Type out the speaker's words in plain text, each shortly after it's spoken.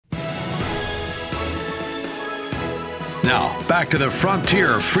Now, back to the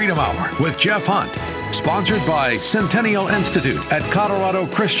Frontier Freedom Hour with Jeff Hunt, sponsored by Centennial Institute at Colorado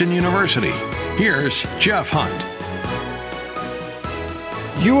Christian University. Here's Jeff Hunt.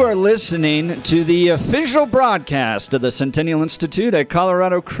 You are listening to the official broadcast of the Centennial Institute at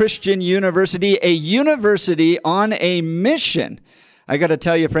Colorado Christian University, a university on a mission. I got to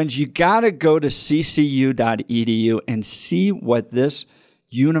tell you, friends, you got to go to ccu.edu and see what this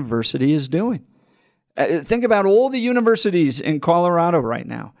university is doing. Think about all the universities in Colorado right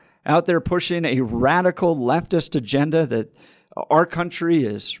now out there pushing a radical leftist agenda that our country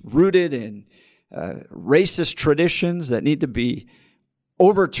is rooted in racist traditions that need to be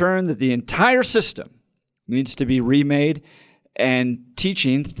overturned, that the entire system needs to be remade, and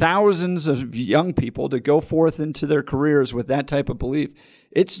teaching thousands of young people to go forth into their careers with that type of belief.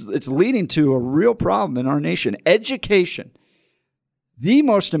 It's leading to a real problem in our nation. Education, the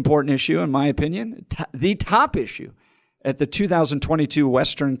most important issue, in my opinion, the top issue at the 2022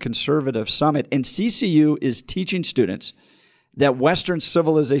 Western Conservative Summit. And CCU is teaching students that Western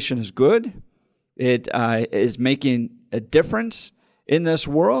civilization is good. It is making a difference in this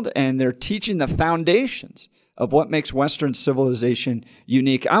world, and they're teaching the foundations of what makes Western civilization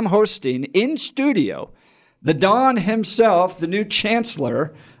unique. I'm hosting in studio the Don himself, the new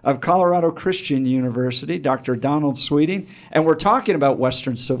Chancellor of Colorado Christian University, Dr. Donald Sweeting, and we're talking about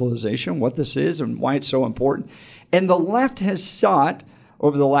Western civilization, what this is and why it's so important. And the left has sought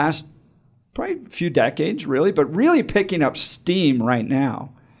over the last probably few decades, really, but really picking up steam right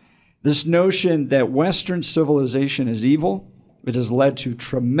now, this notion that Western civilization is evil. It has led to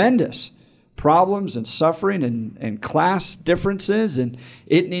tremendous problems and suffering and class differences, and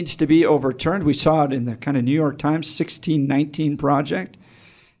it needs to be overturned. We saw it in the kind of New York Times 1619 Project,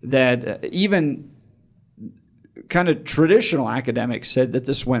 that even kind of traditional academics said that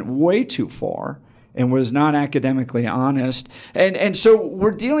this went way too far and was not academically honest. And so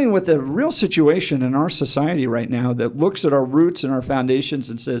we're dealing with a real situation in our society right now that looks at our roots and our foundations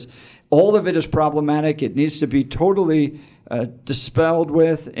and says all of it is problematic. It needs to be totally dispelled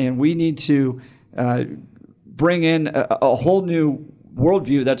with, and we need to bring in a whole new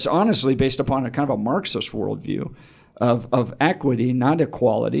worldview that's honestly based upon a kind of a Marxist worldview of equity, not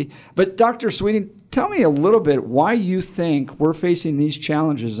equality. But Dr. Sweeting, tell me a little bit why you think we're facing these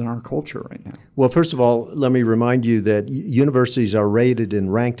challenges in our culture right now. Well, first of all, let me remind you that universities are rated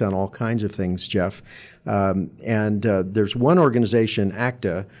and ranked on all kinds of things, Jeff. And there's one organization,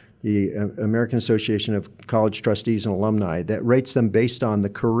 ACTA, the American Association of College Trustees and Alumni, that rates them based on the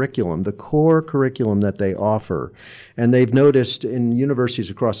curriculum, the core curriculum that they offer. And they've noticed in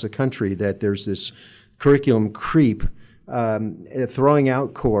universities across the country that there's this curriculum creep, throwing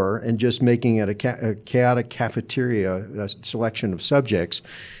out core and just making it a chaotic cafeteria, a selection of subjects.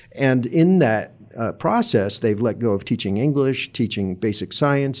 And in that process, they've let go of teaching English, teaching basic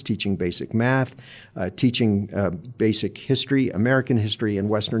science, teaching basic math, teaching basic history, American history, and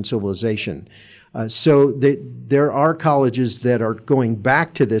Western civilization. So there are colleges that are going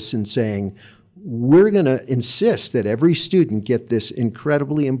back to this and saying, we're going to insist that every student get this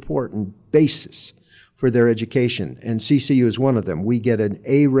incredibly important basis for their education. And CCU is one of them. We get an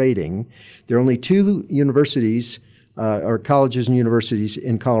A rating. There are only two universities or colleges and universities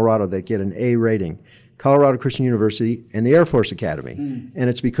in Colorado that get an A rating: Colorado Christian University and the Air Force Academy. And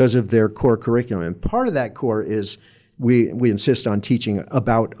it's because of their core curriculum. And part of that core is we insist on teaching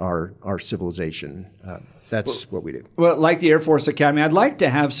about our civilization. That's what we do. Well, like the Air Force Academy, I'd like to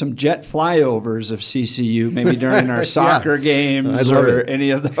have some jet flyovers of CCU, maybe during our soccer games or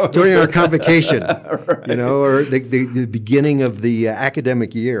any of those. During our convocation, right. Or the beginning of the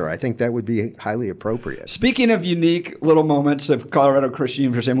academic year. I think that would be highly appropriate. Speaking of unique little moments of Colorado Christian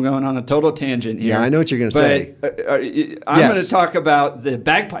University, I'm going on a total tangent here. Yeah, I know what you're going to say. I'm going to talk about the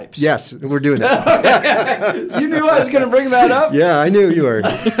bagpipes. Yes, we're doing that. You knew I was going to bring that up? Yeah, I knew you were.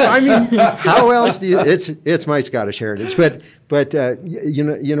 I mean, how else do you... It's my Scottish heritage, but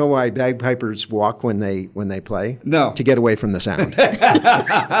you know why bagpipers walk when they play? No. To get away from the sound.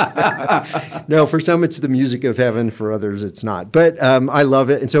 No, for some it's the music of heaven. For others it's not. But I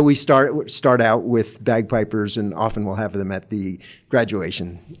love it, and so we start out with bagpipers, and often we'll have them at the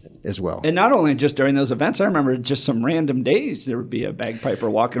graduation as well. And not only just during those events, I remember just some random days there would be a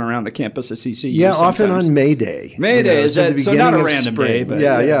bagpiper walking around the campus of CCU. Yeah, sometimes. Often on May Day. May Day, is that so? Not a random day, but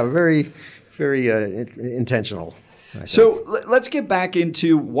yeah, very. Very intentional. So let's get back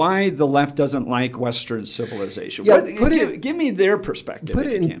into why the left doesn't like Western civilization. Yeah, give me their perspective. Put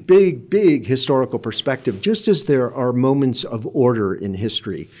it in big historical perspective. Just as there are moments of order in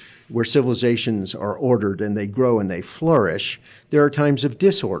history where civilizations are ordered and they grow and they flourish, there are times of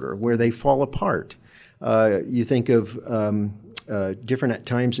disorder where they fall apart. You think of different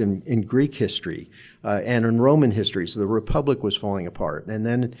times in Greek history and in Roman history. So the Republic was falling apart, and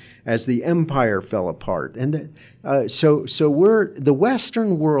then as the empire fell apart, and so the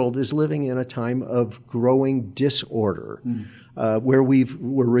Western world is living in a time of growing disorder, where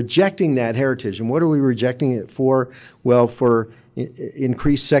we're rejecting that heritage. And what are we rejecting it for? Well, for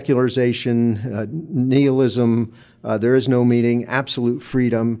increased secularization, nihilism. There is no meaning, absolute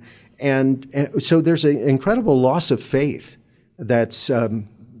freedom, and so there's an incredible loss of faith that's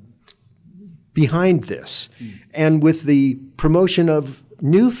behind this. And with the promotion of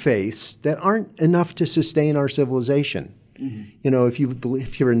new faiths that aren't enough to sustain our civilization. You know, if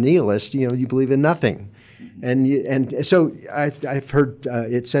you're a nihilist, you believe in nothing. And so I've heard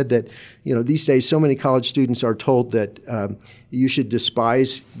it said that, these days so many college students are told that you should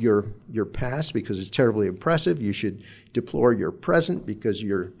despise your past because it's terribly oppressive. You should deplore your present because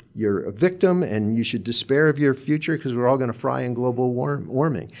you're a victim, and you should despair of your future because we're all going to fry in global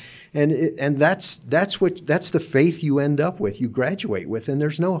warming. And that's the faith you end up with, you graduate with, and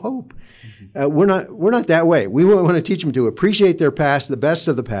there's no hope. We're not that way. We want to teach them to appreciate their past, the best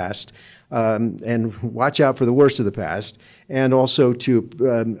of the past, and watch out for the worst of the past, and also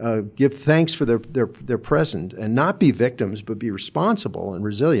to give thanks for their present and not be victims, but be responsible and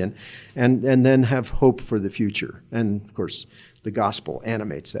resilient, and then have hope for the future. And of course, the gospel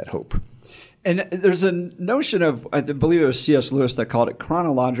animates that hope. And there's a notion of, I believe it was C.S. Lewis that called it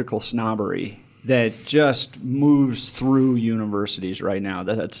chronological snobbery, that just moves through universities right now,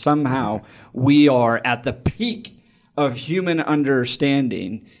 that somehow we are at the peak of human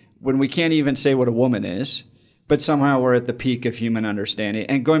understanding when we can't even say what a woman is, but somehow we're at the peak of human understanding.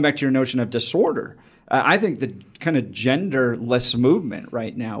 And going back to your notion of disorder, I think the kind of genderless movement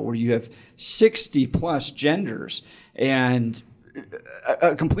right now, where you have 60 plus genders and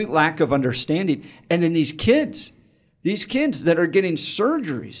a complete lack of understanding. And then these kids that are getting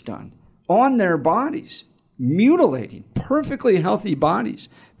surgeries done on their bodies, mutilating perfectly healthy bodies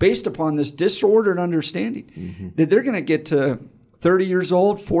based upon this disordered understanding, that they're going to get to 30 years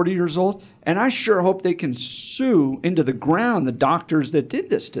old, 40 years old, and I sure hope they can sue into the ground the doctors that did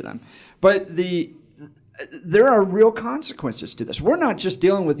this to them. But there are real consequences to this. We're not just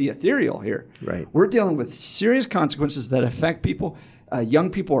dealing with the ethereal here. Right. We're dealing with serious consequences that affect people. Young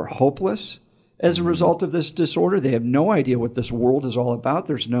people are hopeless as a result of this disorder. They have no idea what this world is all about.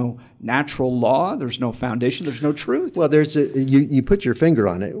 There's no natural law. There's no foundation. There's no truth. Well, you put your finger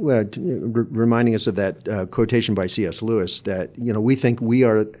on it, reminding us of that quotation by C.S. Lewis that we think we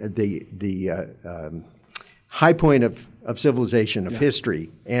are the high point of civilization, of history,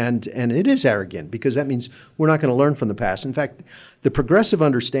 and it is arrogant because that means we're not going to learn from the past. In fact, the progressive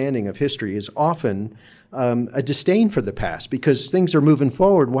understanding of history is often a disdain for the past because things are moving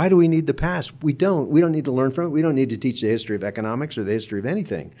forward. Why do we need the past? We don't need to learn from it. We don't need to teach the history of economics or the history of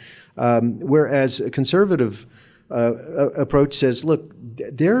anything. Whereas a conservative approach says, look,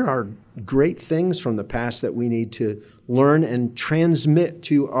 there are great things from the past that we need to learn and transmit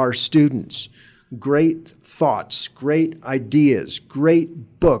to our students. Great thoughts, great ideas,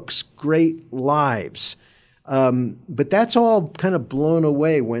 great books, great lives. But that's all kind of blown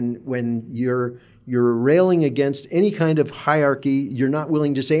away when you're railing against any kind of hierarchy. You're not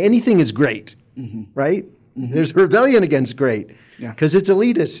willing to say anything is great, right? There's a rebellion against great because it's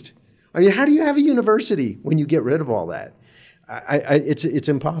elitist. I mean, how do you have a university when you get rid of all that? It's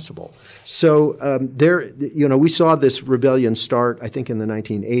impossible. So we saw this rebellion start, I think, in the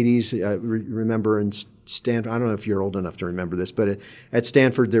 1980s. Remember in Stanford, I don't know if you're old enough to remember this, but at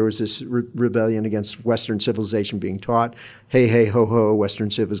Stanford there was this rebellion against Western civilization being taught. Hey, hey, ho, ho,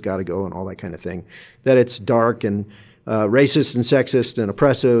 Western civ has got to go and all that kind of thing. That it's dark and racist and sexist and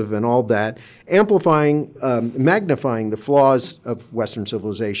oppressive and all that, amplifying, magnifying the flaws of Western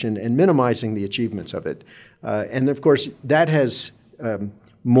civilization and minimizing the achievements of it. And of course, that has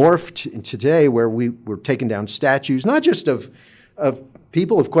morphed today where we're taking down statues, not just of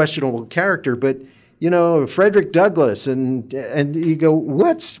people of questionable character, but Frederick Douglass, and you go,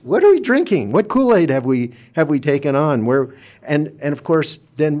 what are we drinking? What Kool-Aid have we taken on? And of course,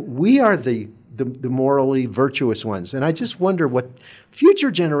 then we are the morally virtuous ones. And I just wonder what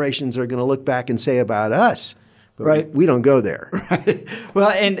future generations are going to look back and say about us. But right. We don't go there. Right. Well,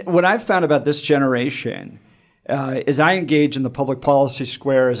 and what I've found about this generation as I engage in the public policy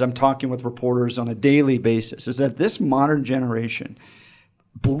square, as I'm talking with reporters on a daily basis, is that this modern generation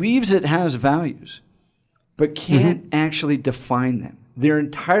believes it has values, but can't actually define them. They're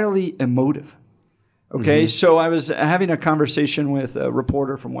entirely emotive. Okay, so I was having a conversation with a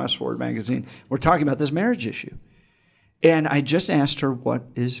reporter from Westward magazine. We're talking about this marriage issue. And I just asked her, what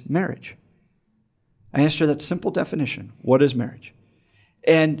is marriage? I asked her that simple definition. What is marriage?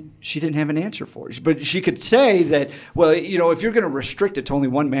 And she didn't have an answer for it. But she could say that, well, if you're going to restrict it to only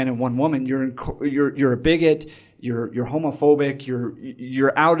one man and one woman, you're a bigot, you're homophobic,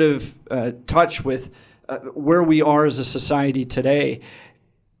 you're out of touch with where we are as a society today.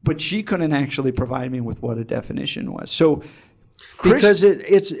 But she couldn't actually provide me with what a definition was. So, because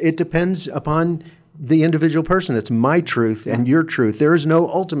it depends upon the individual person. It's my truth and your truth. There is no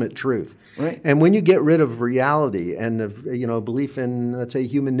ultimate truth. Right. And when you get rid of reality and of belief in, let's say,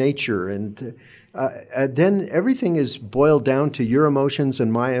 human nature, and then everything is boiled down to your emotions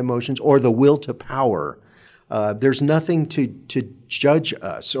and my emotions, or the will to power. There's nothing to judge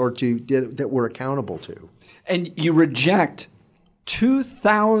us or that we're accountable to. And you reject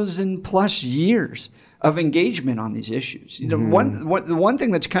 2,000 plus years of engagement on these issues. The one thing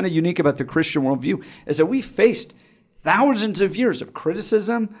that's kind of unique about the Christian worldview is that we faced thousands of years of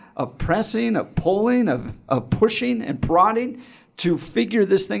criticism, of pressing, of pulling, of pushing and prodding to figure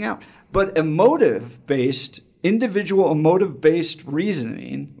this thing out. But individual emotive-based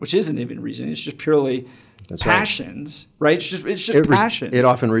reasoning, which isn't even reasoning, it's just purely passions, right? It's just passion. It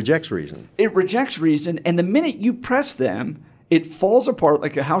often rejects reason. It rejects reason, and the minute you press them, it falls apart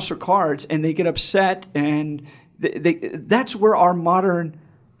like a house of cards, and they get upset, and that's where our modern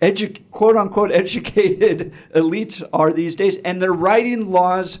quote-unquote educated elites are these days, and they're writing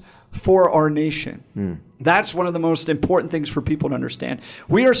laws for our nation. That's one of the most important things for people to understand.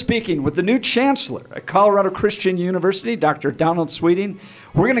 We are speaking with the new Chancellor at Colorado Christian University, Dr. Donald Sweeting.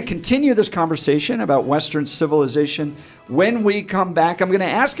 We're going to continue this conversation about Western civilization when we come back. I'm going to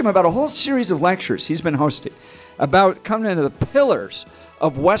ask him about a whole series of lectures he's been hosting about coming into the pillars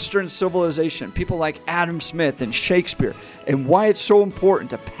of Western civilization, people like Adam Smith and Shakespeare, and why it's so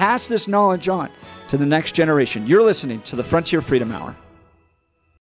important to pass this knowledge on to the next generation. You're listening to the Frontier Freedom Hour.